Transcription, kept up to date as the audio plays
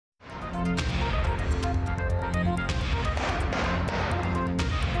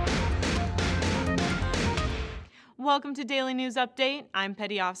Welcome to Daily News Update. I'm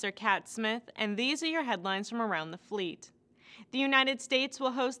Petty Officer Kat Smith, and these are your headlines from around the fleet. The United States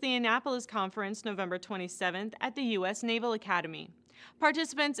will host the Annapolis Conference November 27th at the U.S. Naval Academy.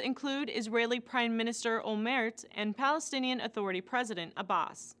 Participants include Israeli Prime Minister Olmert and Palestinian Authority President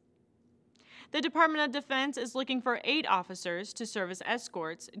Abbas. The Department of Defense is looking for 8 officers to serve as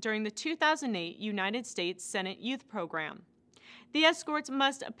escorts during the 2008 United States Senate Youth Program. The escorts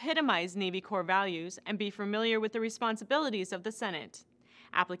must epitomize Navy core values and be familiar with the responsibilities of the Senate.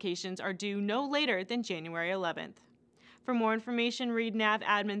 Applications are due no later than January 11th. For more information, read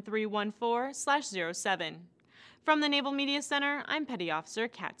NAVADMIN 314/07. From the Naval Media Center, I'm Petty Officer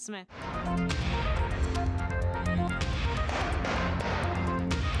Kat Smith.